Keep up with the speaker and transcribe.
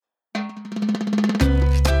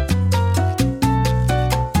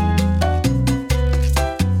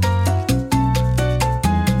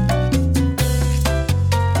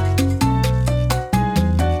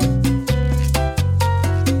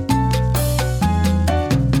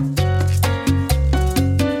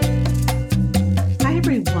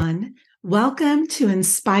Welcome to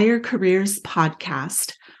Inspire Careers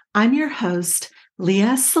Podcast. I'm your host,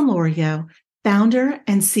 Leah Solorio, founder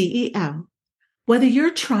and CEO. Whether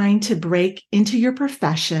you're trying to break into your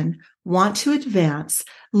profession, want to advance,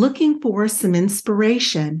 looking for some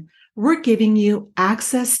inspiration, we're giving you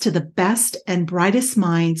access to the best and brightest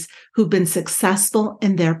minds who've been successful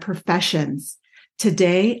in their professions.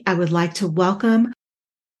 Today, I would like to welcome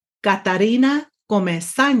Katarina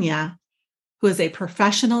Comesana, who is a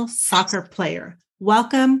professional soccer player.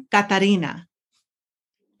 Welcome, Katarina.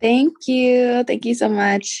 Thank you. Thank you so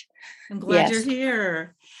much. I'm glad you're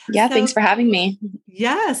here. Yeah, thanks for having me.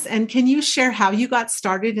 Yes. And can you share how you got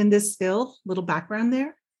started in this field? A little background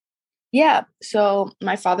there? Yeah. So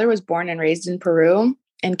my father was born and raised in Peru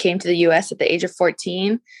and came to the US at the age of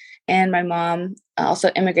 14. And my mom also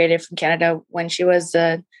immigrated from Canada when she was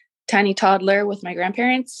a tiny toddler with my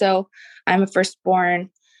grandparents. So I'm a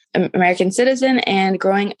firstborn American citizen, and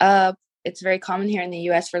growing up, it's very common here in the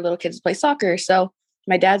US for little kids to play soccer. So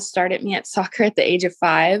my dad started me at soccer at the age of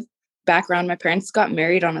 5. Background, my parents got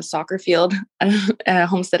married on a soccer field at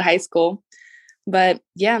Homestead High School. But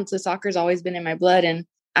yeah, so soccer's always been in my blood. And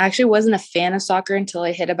I actually wasn't a fan of soccer until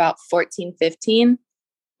I hit about 14, 15.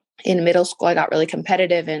 In middle school, I got really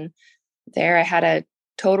competitive, and there I had a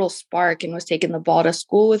total spark and was taking the ball to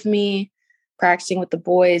school with me, practicing with the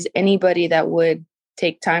boys, anybody that would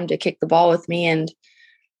take time to kick the ball with me. And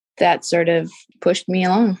that sort of pushed me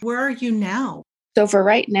along. Where are you now? So for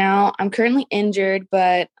right now, I'm currently injured,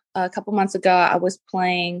 but a couple months ago, I was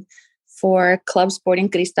playing for Club Sporting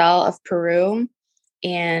Cristal of Peru,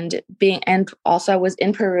 and also I was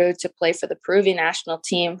in Peru to play for the Peruvian national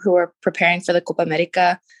team who are preparing for the Copa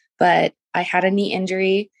America, but I had a knee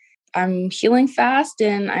injury. I'm healing fast,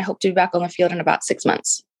 and I hope to be back on the field in about 6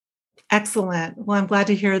 months. Excellent. Well, I'm glad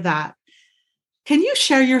to hear that. Can you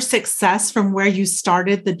share your success from where you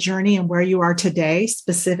started the journey and where you are today,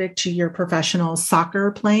 specific to your professional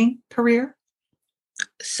soccer playing career?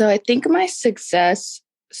 So I think my success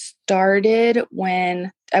started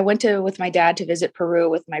when I went with my dad to visit Peru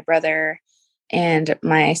with my brother and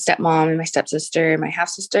my stepmom and my stepsister and my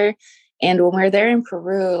half-sister. And when we were there in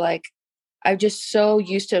Peru, I'm just so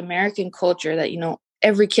used to American culture that,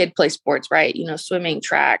 every kid plays sports, right? Swimming,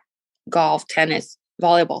 track, golf, tennis,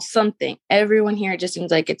 volleyball, something. Everyone here just seems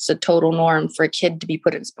like it's a total norm for a kid to be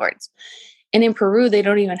put in sports. And in Peru, they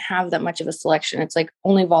don't even have that much of a selection. It's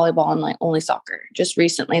only volleyball and only soccer. Just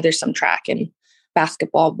recently, there's some track and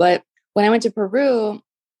basketball. But when I went to Peru,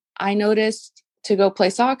 I noticed to go play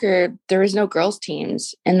soccer, there was no girls'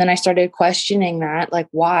 teams. And then I started questioning that,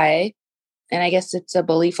 why? And I guess it's a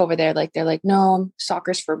belief over there. They're like, no,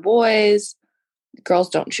 soccer's for boys. Girls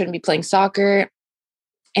shouldn't be playing soccer.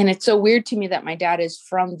 And it's so weird to me that my dad is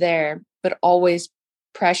from there, but always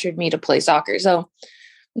pressured me to play soccer. So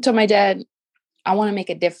I told my dad, I want to make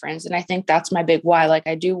a difference. And I think that's my big why.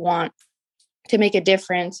 I do want to make a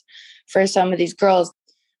difference for some of these girls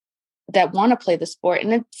that want to play the sport.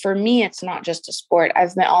 And for me, it's not just a sport.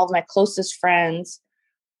 I've met all of my closest friends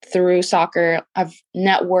through soccer. I've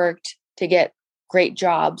networked to get great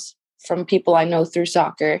jobs from people I know through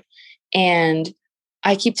soccer. And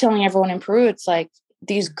I keep telling everyone in Peru, it's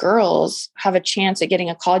these girls have a chance at getting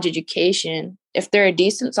a college education if they're a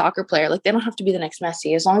decent soccer player. They don't have to be the next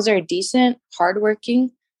Messi. As long as they're a decent, hardworking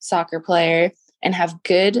soccer player and have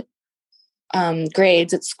good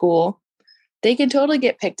grades at school, they can totally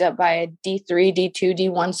get picked up by a D3, D2,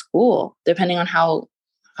 D1 school, depending on how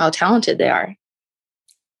talented they are.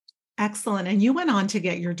 Excellent. And you went on to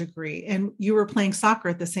get your degree, and you were playing soccer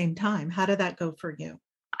at the same time. How did that go for you?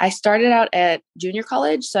 I started out at junior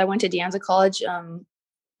college. So I went to De Anza College.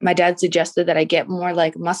 My dad suggested that I get more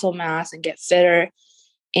muscle mass and get fitter.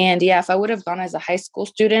 And yeah, if I would have gone as a high school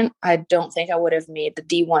student, I don't think I would have made the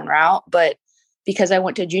D1 route. But because I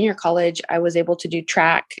went to junior college, I was able to do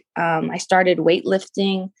track. I started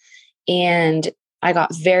weightlifting and I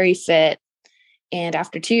got very fit. And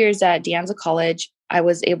after 2 years at De Anza College, I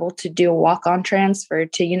was able to do a walk-on transfer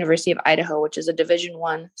to University of Idaho, which is a Division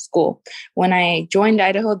I school. When I joined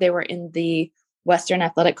Idaho, they were in the Western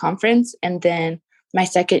Athletic Conference. And then my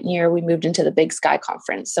second year, we moved into the Big Sky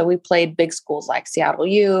Conference. So we played big schools like Seattle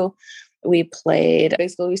U. We played big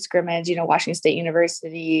school scrimmage, Washington State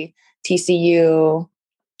University, TCU.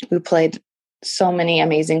 We played so many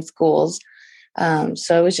amazing schools.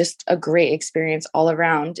 So it was just a great experience all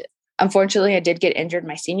around. Unfortunately, I did get injured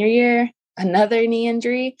my senior year, another knee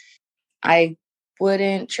injury. I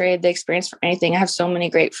wouldn't trade the experience for anything. I have so many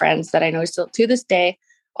great friends that I know still to this day.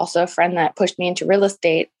 Also a friend that pushed me into real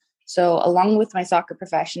estate. So along with my soccer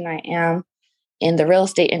profession, I am in the real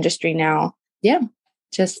estate industry now. Yeah,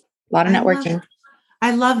 just a lot of networking.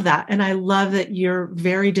 I love that. And I love that you're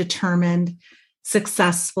very determined,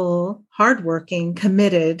 successful, hardworking,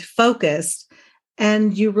 committed, focused,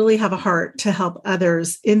 and you really have a heart to help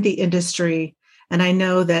others in the industry. And I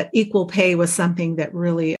know that equal pay was something that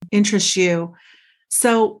really interests you.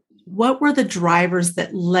 So, what were the drivers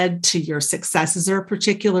that led to your success? Is there a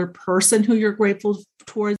particular person who you're grateful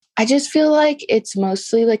towards? I just feel like it's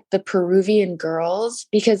mostly like the Peruvian girls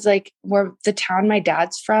because like where the town my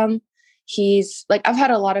dad's from, he's like, I've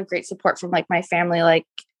had a lot of great support from like my family. Like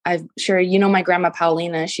I'm sure, you know, my grandma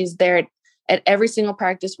Paulina, she's there at every single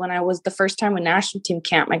practice. When I was the first time with national team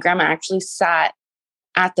camp, my grandma actually sat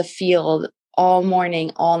at the field all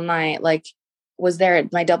morning, all night, like was there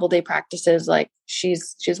at my double day practices. Like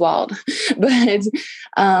she's wild. But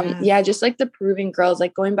yeah, Yes. just like the Peruvian girls,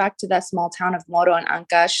 like going back to that small town of Moro and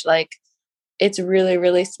Ancash, like it's really,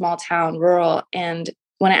 really small town, rural. And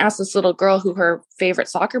when I asked this little girl who her favorite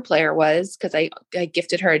soccer player was, because I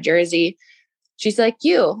gifted her a jersey, she's like,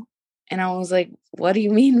 you. And I was like, what do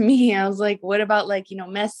you mean me? I was like, what about like, you know,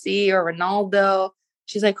 Messi or Ronaldo?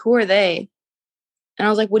 She's like, who are they? And I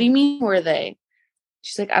was like, what do you mean, who are they?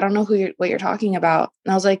 She's like, I don't know what you're talking about.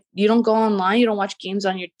 And I was like, you don't go online, you don't watch games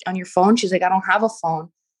on your phone? She's like, I don't have a phone.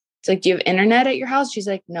 It's like, do you have internet at your house? She's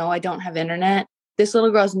like, no, I don't have internet. This little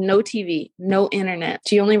girl has no TV, no internet.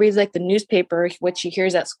 She only reads like the newspaper, what she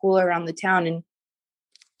hears at school around the town. And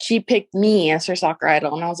she picked me as her soccer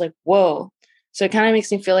idol. And I was like, whoa. So it kind of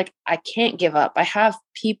makes me feel like I can't give up. I have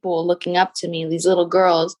people looking up to me, these little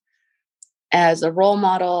girls, as a role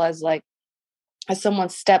model, as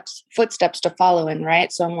someone's footsteps to follow in,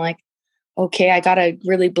 right? So I'm like, okay, I got to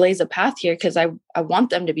really blaze a path here because I want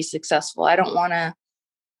them to be successful. I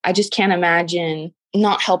just can't imagine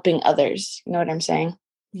not helping others. You know what I'm saying?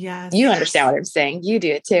 Yes. You understand what I'm saying. You do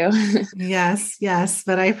it too. Yes, yes,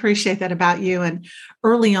 but I appreciate that about you. And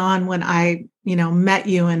early on when I, met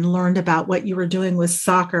you and learned about what you were doing with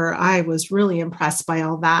soccer, I was really impressed by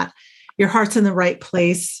all that. Your heart's in the right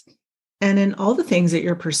place and in all the things that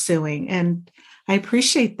you're pursuing. And I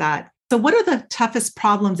appreciate that. So what are the toughest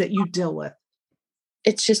problems that you deal with?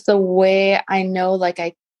 It's just the way I know, like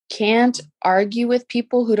I can't argue with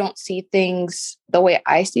people who don't see things the way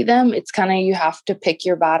I see them. It's kind of, you have to pick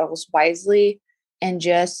your battles wisely and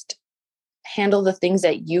just handle the things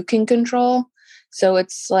that you can control. So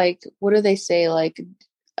it's like, what do they say? Like,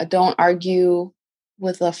 don't argue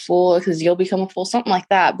with a fool because you'll become a fool, something like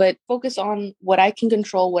that. But focus on what I can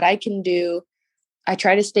control, what I can do. I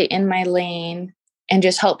try to stay in my lane and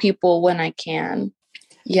just help people when I can.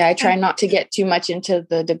 Yeah, I try not to get too much into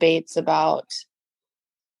the debates about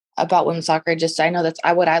women's soccer. Just I know that's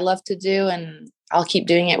what I love to do, and I'll keep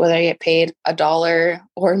doing it whether I get paid $1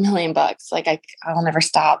 or $1,000,000. Like I'll never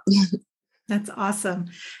stop. That's awesome.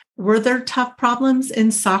 Were there tough problems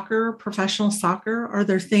in soccer, professional soccer? Are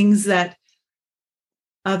there things that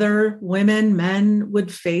other women, men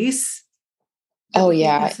would face that Oh would be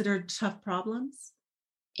yeah. considered tough problems?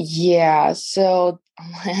 Yeah. So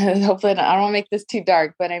hopefully I don't make this too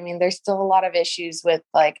dark, but I mean, there's still a lot of issues with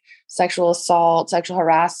like sexual assault, sexual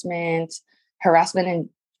harassment in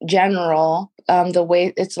general. The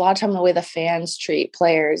way it's a lot of time the way the fans treat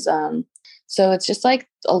players. So it's just like,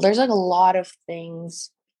 there's like a lot of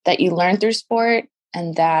things that you learn through sport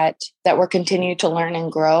and that we're continue to learn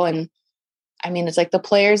and grow. And I mean, it's like the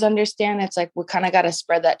players understand. It's like we kind of got to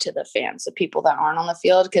spread that to the fans, the people that aren't on the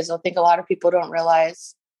field, because I think a lot of people don't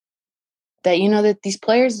realize that, that these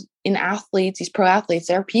players and athletes, these pro athletes,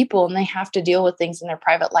 they're people and they have to deal with things in their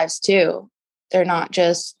private lives too. They're not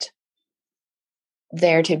just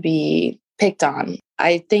there to be picked on.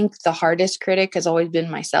 I think the hardest critic has always been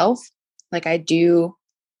myself. Like I do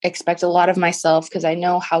expect a lot of myself because I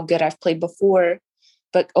know how good I've played before,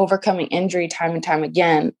 but overcoming injury time and time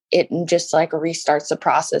again, it just like restarts the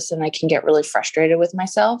process and I can get really frustrated with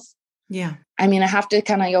myself. Yeah. I mean,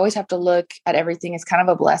 you always have to look at everything as kind of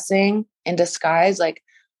a blessing in disguise. Like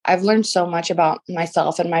I've learned so much about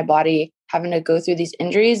myself and my body having to go through these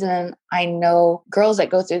injuries. And I know girls that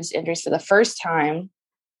go through these injuries for the first time,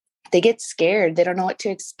 they get scared. They don't know what to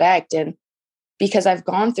expect. And because I've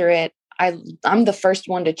gone through it, I'm the first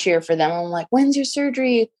one to cheer for them. I'm like, when's your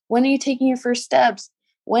surgery? When are you taking your first steps?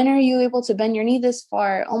 When are you able to bend your knee this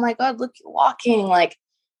far? Oh my God, look, you're walking. Like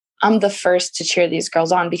I'm the first to cheer these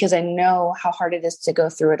girls on because I know how hard it is to go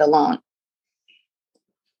through it alone.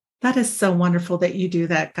 That is so wonderful that you do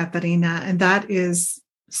that, Katarina. And that is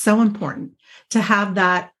so important to have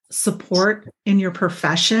that support in your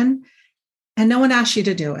profession. And no one asked you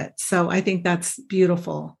to do it. So I think that's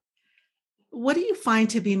beautiful. What do you find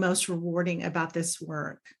to be most rewarding about this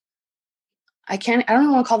work? I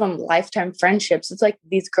don't want to call them lifetime friendships. It's like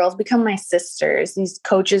these girls become my sisters. These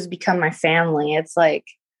coaches become my family. It's like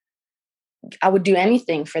I would do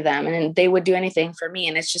anything for them and they would do anything for me.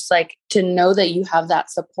 And it's just like to know that you have that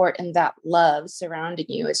support and that love surrounding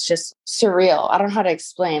you. It's just surreal. I don't know how to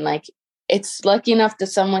explain. Like, it's lucky enough that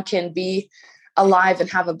someone can be alive and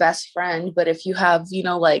have a best friend. But if you have,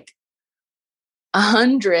 like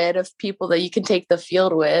 100 of people that you can take the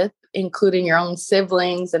field with, including your own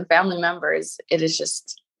siblings and family members, it is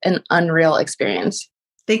just an unreal experience.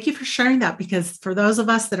 Thank you for sharing that, because for those of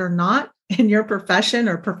us that are not in your profession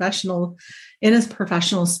or in a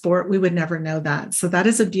professional sport, we would never know that. So that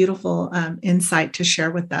is a beautiful insight to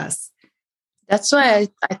share with us. That's why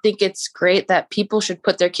I think it's great that people should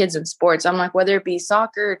put their kids in sports. I'm like, whether it be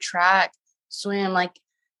soccer, track, swim, like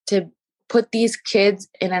to put these kids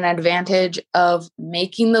in an advantage of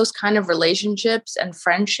making those kind of relationships and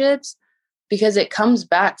friendships, because it comes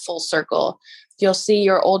back full circle. You'll see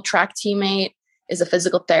your old track teammate is a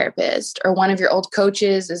physical therapist, or one of your old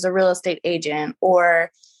coaches is a real estate agent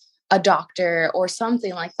or a doctor or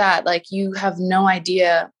something like that. Like, you have no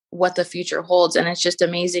idea what the future holds. And it's just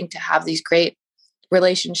amazing to have these great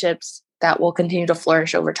relationships that will continue to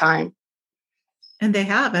flourish over time. And they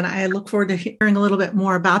have. And I look forward to hearing a little bit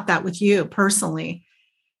more about that with you personally.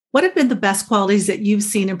 What have been the best qualities that you've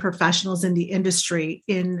seen in professionals in the industry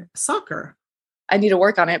in soccer? I need to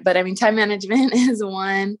work on it, but I mean, time management is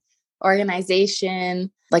one.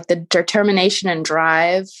 Organization, like the determination and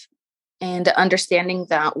drive, and understanding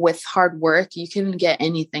that with hard work, you can get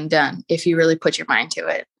anything done if you really put your mind to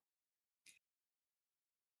it.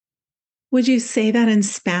 Would you say that in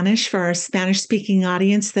Spanish for our Spanish-speaking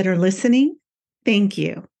audience that are listening? Thank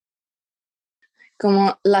you.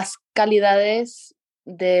 Como las calidades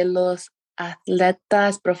de los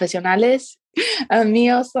atletas profesionales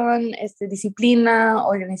míos son disciplina,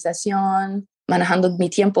 organización, manejando mi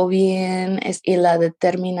tiempo bien, y la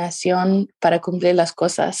determinación para cumplir las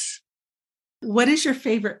cosas. What is your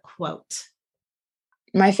favorite quote?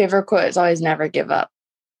 My favorite quote is always never give up.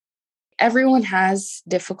 Everyone has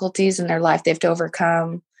difficulties in their life they have to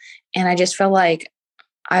overcome. And I just feel like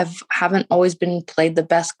I haven't always been played the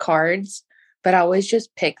best cards, but I always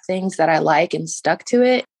just pick things that I like and stuck to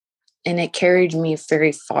it. And it carried me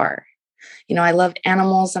very far. I love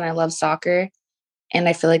animals and I love soccer. And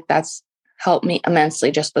I feel like that's helped me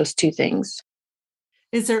immensely, just those two things.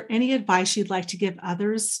 Is there any advice you'd like to give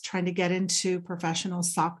others trying to get into professional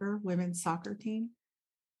soccer, women's soccer team?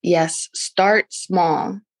 Yes, start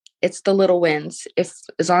small. It's the little wins.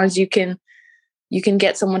 As long as you can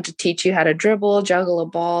get someone to teach you how to dribble, juggle a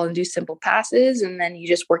ball, and do simple passes, and then you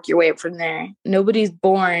just work your way up from there. Nobody's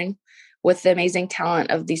born with the amazing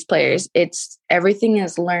talent of these players. Everything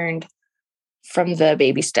is learned from the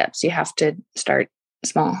baby steps. You have to start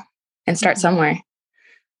small and start somewhere.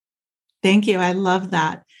 Thank you. I love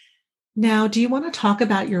that. Now, do you want to talk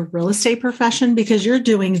about your real estate profession? Because you're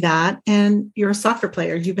doing that and you're a soccer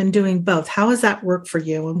player. You've been doing both. How has that worked for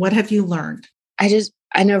you? And what have you learned?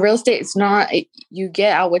 I know real estate, you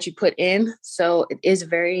get out what you put in. So it is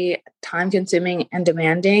very time consuming and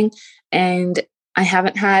demanding. And I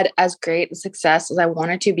haven't had as great a success as I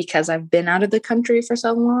wanted to because I've been out of the country for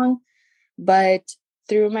so long. But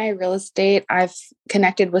through my real estate, I've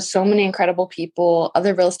connected with so many incredible people,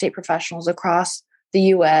 other real estate professionals across the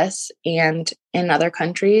US and in other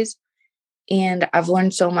countries. And I've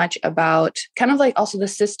learned so much about kind of like also the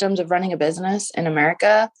systems of running a business in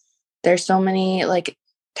America. There's so many like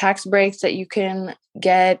tax breaks that you can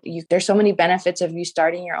get. There's so many benefits of you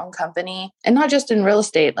starting your own company, and not just in real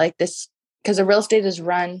estate like this, because the real estate is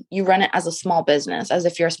you run it as a small business, as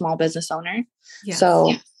if you're a small business owner. Yes.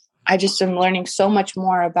 So I just am learning so much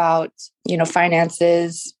more about,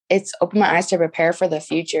 finances. It's opened my eyes to prepare for the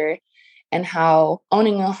future and how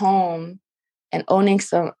owning a home and owning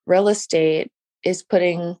some real estate is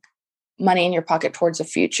putting money in your pocket towards the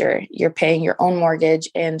future. You're paying your own mortgage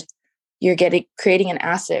and you're creating an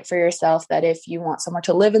asset for yourself that if you want somewhere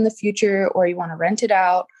to live in the future, or you want to rent it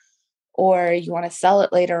out, or you want to sell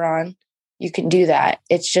it later on, you can do that.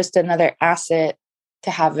 It's just another asset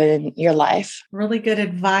to have in your life. Really good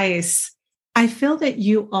advice. I feel that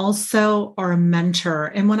you also are a mentor.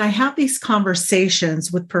 And when I have these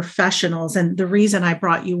conversations with professionals, and the reason I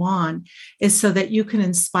brought you on is so that you can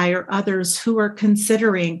inspire others who are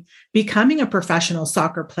considering becoming a professional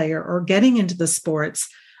soccer player or getting into the sports.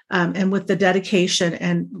 And with the dedication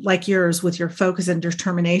and like yours, with your focus and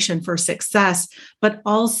determination for success, but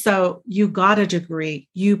also you got a degree,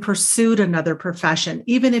 you pursued another profession,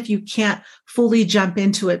 even if you can't fully jump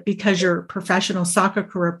into it because your professional soccer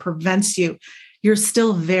career prevents you. you're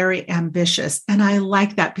still very ambitious. And I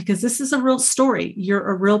like that because this is a real story. You're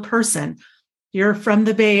a real person. You're from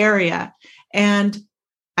the Bay Area. And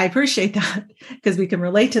I appreciate that because we can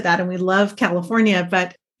relate to that and we love California,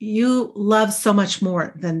 but you love so much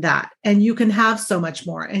more than that. And you can have so much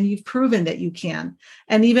more. And you've proven that you can.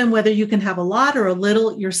 And even whether you can have a lot or a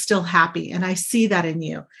little, you're still happy. And I see that in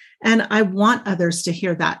you. And I want others to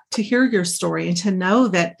hear that, to hear your story and to know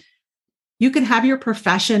that you can have your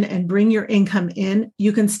profession and bring your income in.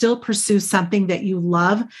 You can still pursue something that you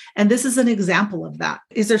love. And this is an example of that.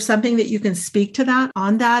 Is there something that you can speak to that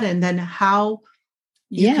on that? And then how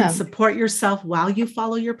you can support yourself while you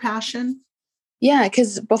follow your passion? Yeah,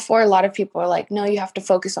 because before a lot of people are like, no, you have to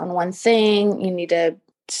focus on one thing. You need to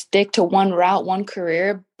stick to one route, one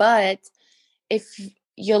career. But if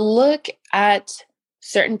you look at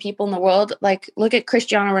certain people in the world, like look at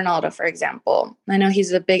Cristiano Ronaldo, for example. I know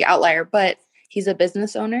he's a big outlier, but he's a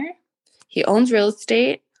business owner. He owns real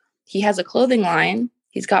estate. He has a clothing line.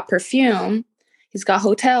 He's got perfume. He's got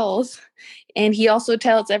hotels. And he also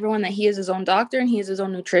tells everyone that he is his own doctor and he is his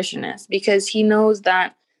own nutritionist because he knows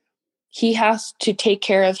that he has to take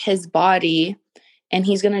care of his body and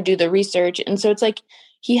he's going to do the research. And so it's like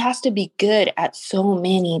he has to be good at so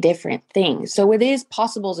many different things. So it is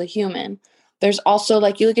possible as a human. There's also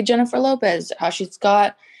like you look at Jennifer Lopez, how she's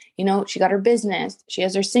got, she got her business. She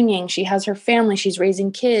has her singing. She has her family. She's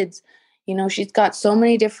raising kids. She's got so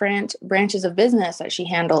many different branches of business that she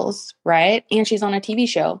handles, right? And she's on a TV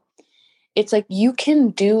show. It's like you can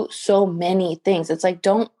do so many things. It's like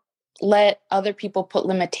don't let other people put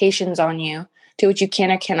limitations on you to what you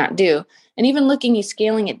can or cannot do. And even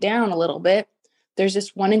scaling it down a little bit, there's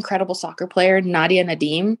this one incredible soccer player, Nadia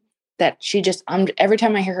Nadim, that she just, every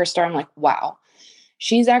time I hear her story, I'm like, wow.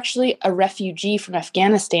 She's actually a refugee from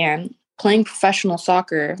Afghanistan playing professional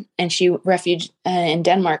soccer, and she refuged in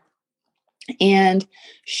Denmark. And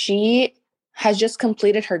she has just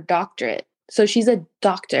completed her doctorate. So she's a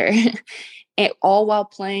doctor, all while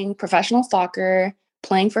playing professional soccer,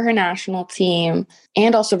 playing for her national team,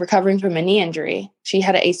 and also recovering from a knee injury. She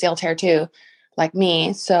had an ACL tear too, like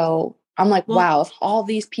me. So I'm like, wow, if all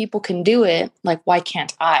these people can do it, like, why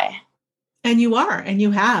can't I? And you are, and you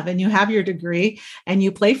have your degree, and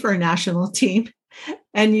you play for a national team,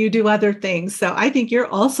 and you do other things. So I think you're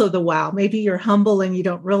also the wow. Maybe you're humble and you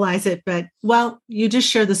don't realize it, but you just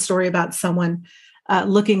share the story about someone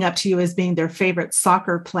looking up to you as being their favorite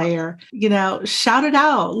soccer player. Shout it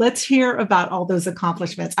out. Let's hear about all those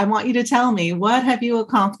accomplishments. I want you to tell me, what have you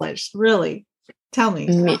accomplished? Really, tell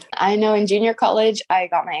me. I know in junior college, I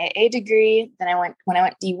got my AA degree. Then when I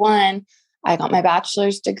went D1, I got my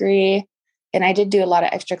bachelor's degree. And I did do a lot of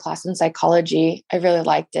extra class in psychology. I really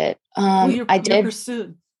liked it. You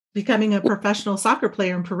pursued becoming a professional soccer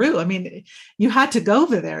player in Peru. I mean, you had to go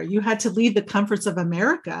over there. You had to leave the comforts of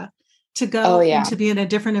America to go and to be in a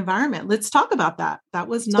different environment. Let's talk about that. That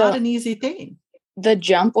was not an easy thing. The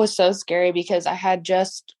jump was so scary because I had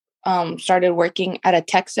just started working at a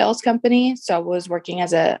tech sales company. So I was working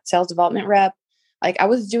as a sales development rep. Like I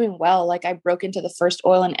was doing well. Like I broke into the first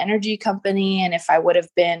oil and energy company. And if I would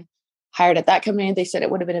have been hired at that company, they said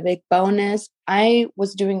it would have been a big bonus. I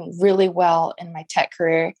was doing really well in my tech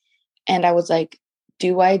career. And I was like,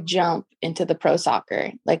 do I jump into the pro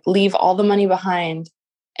soccer? Like leave all the money behind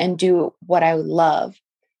and do what I love.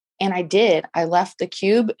 And I did. I left the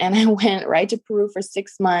cube and I went right to Peru for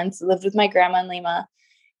 6 months, lived with my grandma in Lima,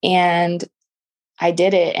 and I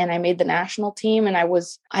did it. And I made the national team. And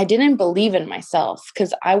I didn't believe in myself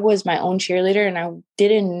because I was my own cheerleader and I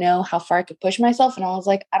didn't know how far I could push myself. And I was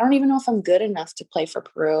like, I don't even know if I'm good enough to play for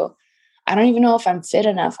Peru. I don't even know if I'm fit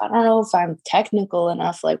enough. I don't know if I'm technical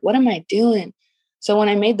enough. Like, what am I doing? So when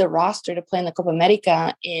I made the roster to play in the Copa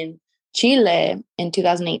America in Chile in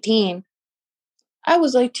 2018, I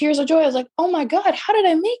was like tears of joy. I was like, oh my God, how did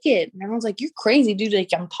I make it? And everyone's like, you're crazy, dude. Like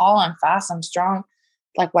I'm tall, I'm fast, I'm strong.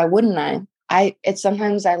 Like, why wouldn't I?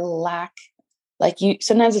 Sometimes I lack,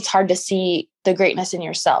 sometimes it's hard to see the greatness in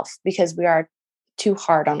yourself because we are too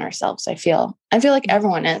hard on ourselves. I feel like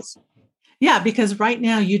everyone is. Yeah. Because right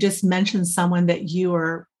now you just mentioned someone that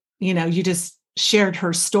you just shared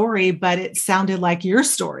her story, but it sounded like your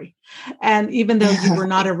story. And even though you were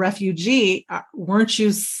not a refugee, weren't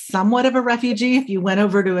you somewhat of a refugee if you went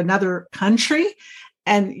over to another country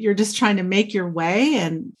and you're just trying to make your way?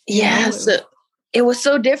 And So it was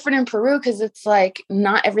so different in Peru because it's like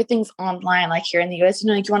not everything's online like here in the US.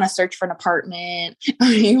 Like you want to search for an apartment or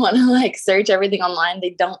you want to search everything online. They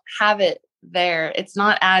don't have it there. It's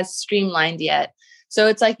not as streamlined yet. So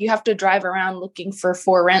it's like you have to drive around looking for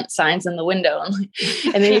rent signs in the window.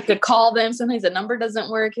 And then you could call them. Sometimes the number doesn't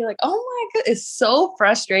work. You're like, oh my God, it's so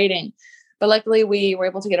frustrating. But luckily we were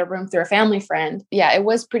able to get a room through a family friend. Yeah, it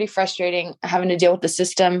was pretty frustrating having to deal with the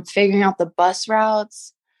system, figuring out the bus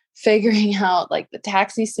routes, figuring out like the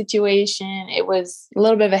taxi situation. It was a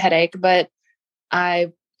little bit of a headache, but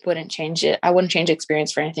I wouldn't change it. I wouldn't change the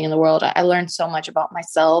experience for anything in the world. I learned so much about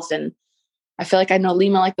myself, and I feel like I know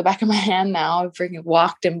Lima like the back of my hand now. I've freaking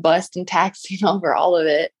walked and bussed and taxied over all of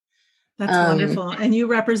it. That's wonderful. And you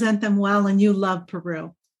represent them well, and you love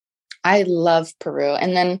Peru. I love Peru.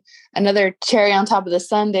 And then another cherry on top of the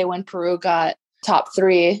sundae, when Peru got top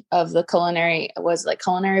 3 of the culinary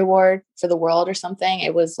award for the world or something.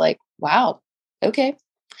 It was like, wow, okay.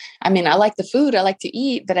 I mean, I like the food, I like to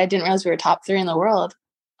eat, but I didn't realize we were top 3 in the world.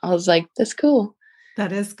 I was like, that's cool.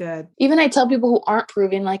 That is good. Even I tell people who aren't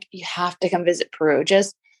Peruvian, like, you have to come visit Peru.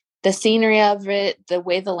 Just the scenery of it, the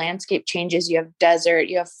way the landscape changes. You have desert,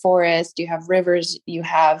 you have forest, you have rivers, you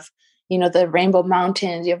have, the Rainbow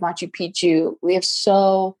Mountains, you have Machu Picchu. We have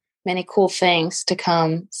so many cool things to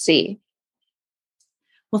come see.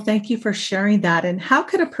 Well, thank you for sharing that. And how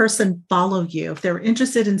could a person follow you if they're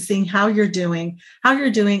interested in seeing how you're doing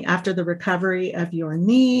after the recovery of your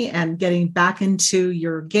knee and getting back into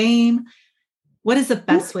your game? What is the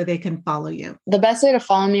best way they can follow you? The best way to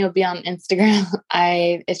follow me would be on Instagram.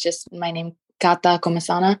 It's just my name, Katarina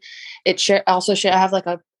Comesana. I have like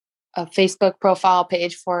a Facebook profile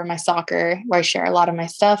page for my soccer where I share a lot of my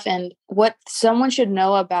stuff. And what someone should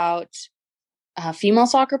know about female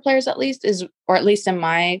soccer players, at least in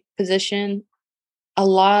my position,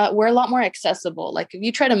 we're a lot more accessible. Like if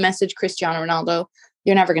you try to message Cristiano Ronaldo,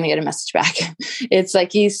 you're never going to get a message back. It's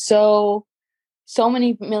like he's so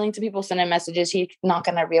many millions of people send him messages, he's not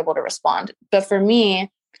going to be able to respond. But for me,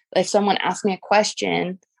 if someone asks me a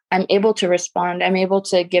question, I'm able to respond. I'm able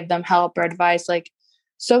to give them help or advice. Like,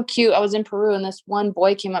 so cute. I was in Peru and this one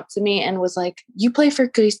boy came up to me and was like, "You play for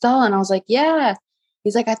Cristal?" And I was like, "Yeah."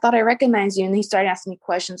 He's like, "I thought I recognized you." And he started asking me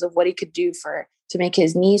questions of what he could do to make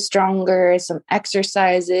his knees stronger, some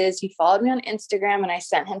exercises. He followed me on Instagram and I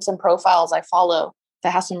sent him some profiles I follow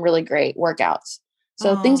that has some really great workouts.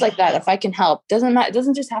 So things like that, if I can help, doesn't matter. It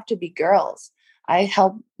doesn't just have to be girls. I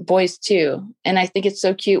help boys too. And I think it's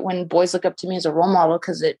so cute when boys look up to me as a role model,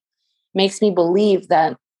 because it makes me believe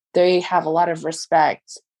that they have a lot of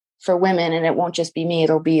respect for women, and it won't just be me.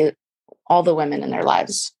 It'll be all the women in their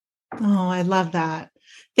lives. Oh, I love that.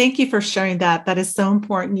 Thank you for sharing that. That is so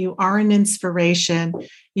important. You are an inspiration.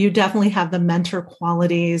 You definitely have the mentor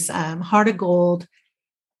qualities, heart of gold.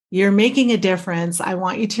 You're making a difference. I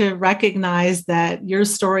want you to recognize that your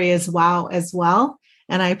story is wow as well.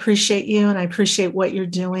 And I appreciate you, and I appreciate what you're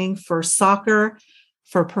doing for soccer,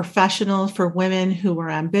 for professionals, for women who are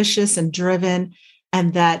ambitious and driven,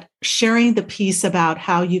 and that sharing the piece about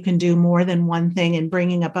how you can do more than one thing and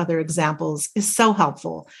bringing up other examples is so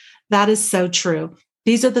helpful. That is so true.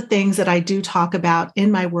 These are the things that I do talk about in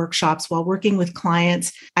my workshops while working with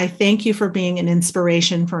clients. I thank you for being an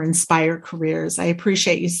inspiration for Inspired Careers. I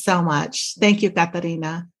appreciate you so much. Thank you,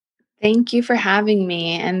 Katarina. Thank you for having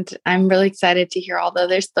me. And I'm really excited to hear all the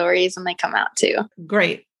other stories when they come out too.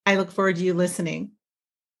 Great. I look forward to you listening.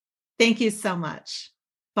 Thank you so much.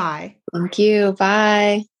 Bye. Thank you.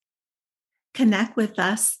 Bye. Connect with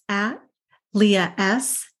us at Leah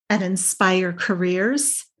S. at Inspire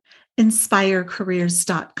Careers,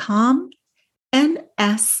 inspirecareers.com,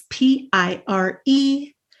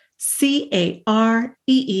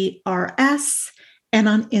 NSPIRECAREERS, and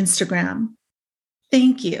on Instagram.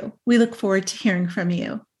 Thank you. We look forward to hearing from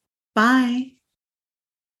you. Bye.